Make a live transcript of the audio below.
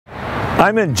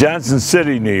I'm in Johnson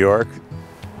City, New York.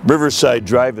 Riverside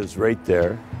Drive is right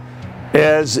there,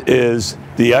 as is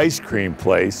the ice cream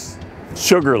place,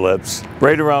 Sugar Lips,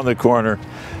 right around the corner.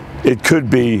 It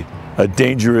could be a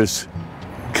dangerous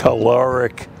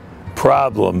caloric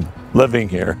problem living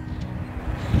here.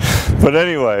 But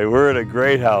anyway, we're at a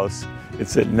great house.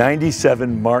 It's at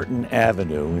 97 Martin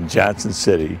Avenue in Johnson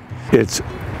City. It's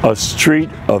a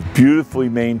street of beautifully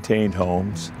maintained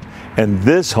homes, and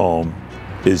this home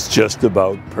is just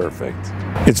about perfect.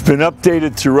 It's been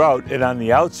updated throughout, and on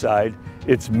the outside,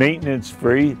 it's maintenance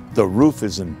free. The roof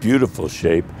is in beautiful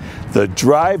shape. The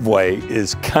driveway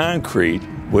is concrete,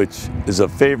 which is a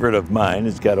favorite of mine.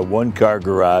 It's got a one-car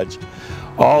garage.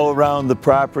 All around the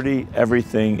property,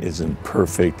 everything is in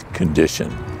perfect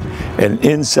condition. And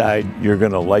inside, you're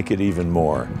gonna like it even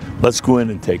more. Let's go in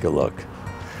and take a look.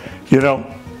 You know,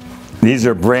 these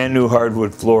are brand new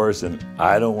hardwood floors, and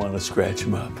I don't want to scratch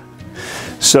them up.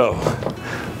 So,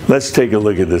 let's take a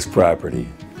look at this property.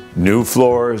 New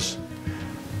floors.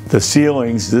 The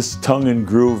ceilings, this tongue and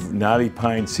groove knotty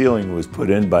pine ceiling was put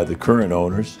in by the current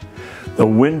owners. The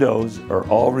windows are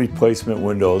all replacement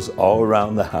windows all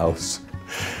around the house.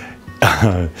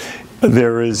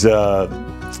 There is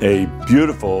a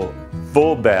beautiful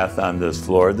full bath on this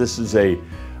floor. This is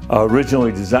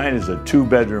originally designed as a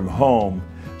 2-bedroom home,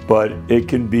 but it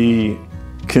can be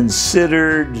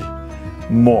considered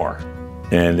more.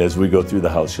 And as we go through the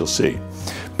house, you'll see.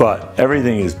 But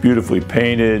everything is beautifully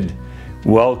painted,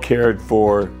 well cared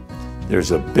for.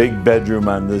 There's a big bedroom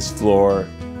on this floor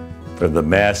for the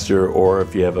master, or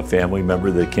if you have a family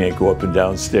member that can't go up and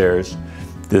down stairs,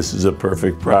 this is a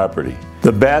perfect property.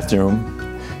 The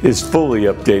bathroom is fully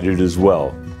updated as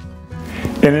well.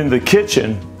 And in the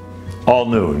kitchen, all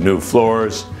new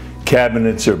floors,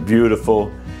 cabinets are beautiful.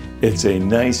 It's a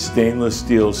nice stainless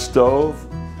steel stove,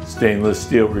 stainless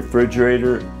steel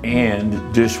refrigerator,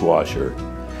 and dishwasher.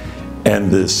 And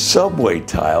this subway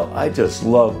tile, I just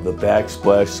love the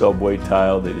backsplash subway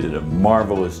tile. They did a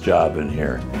marvelous job in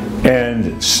here.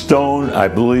 And stone, I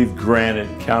believe granite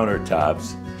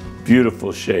countertops,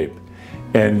 beautiful shape.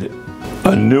 And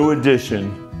a new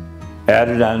addition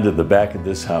added onto the back of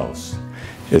this house.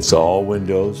 It's all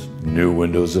windows, new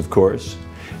windows of course.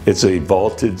 It's a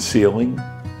vaulted ceiling.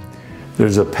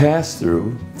 There's a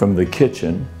pass-through from the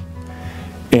kitchen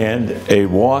and a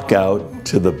walkout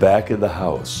to the back of the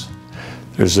house.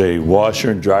 There's a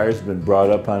washer and dryer that's been brought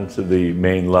up onto the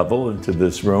main level into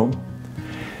this room.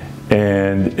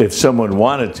 And if someone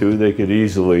wanted to, they could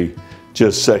easily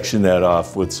just section that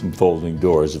off with some folding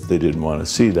doors if they didn't want to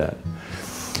see that.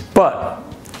 But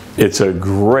it's a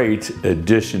great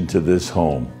addition to this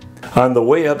home. On the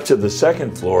way up to the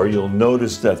second floor, you'll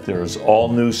notice that there's all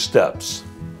new steps.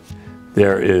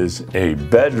 There is a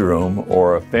bedroom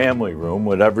or a family room,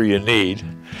 whatever you need,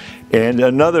 and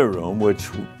another room, which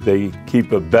they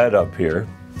keep a bed up here.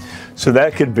 So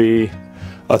that could be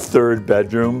a third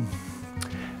bedroom.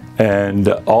 And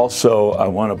also, I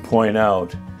want to point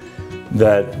out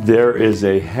that there is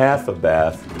a half a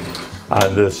bath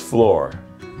on this floor.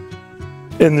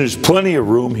 And there's plenty of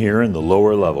room here in the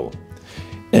lower level.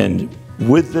 And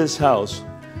with this house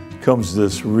comes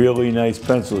this really nice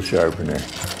pencil sharpener.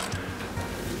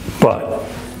 But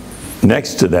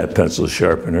next to that pencil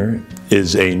sharpener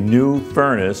is a new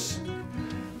furnace,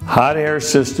 hot air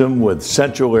system with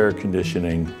central air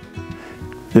conditioning.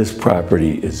 This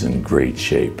property is in great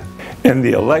shape. And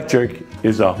the electric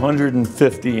is a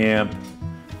 150 amp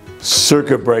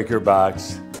circuit breaker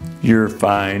box. You're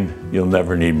fine, you'll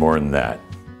never need more than that.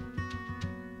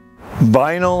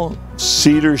 Vinyl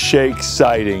cedar shake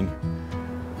siding,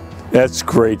 that's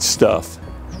great stuff.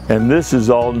 And this is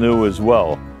all new as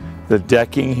well. The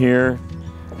decking here,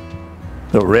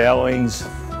 the railings,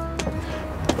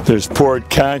 there's poured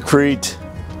concrete,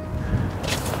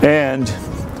 and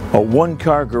a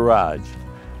one-car garage.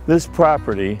 This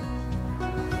property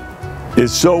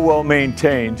is so well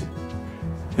maintained,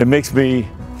 it makes me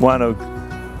want to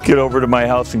get over to my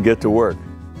house and get to work.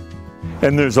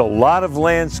 And there's a lot of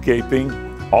landscaping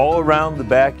all around the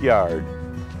backyard.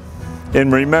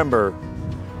 And remember,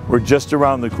 we're just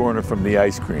around the corner from the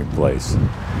ice cream place.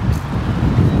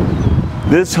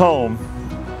 This home,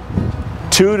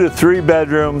 2 to 3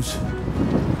 bedrooms,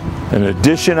 an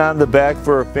addition on the back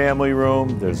for a family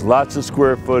room. There's lots of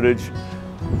square footage.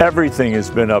 Everything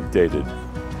has been updated.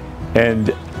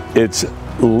 And it's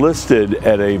listed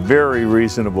at a very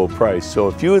reasonable price. So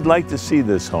if you would like to see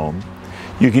this home,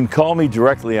 you can call me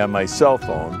directly on my cell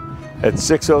phone at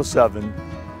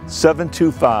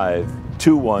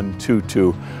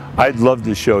 607-725-2122. I'd love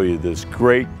to show you this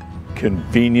great,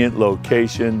 convenient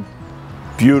location,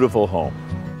 beautiful home.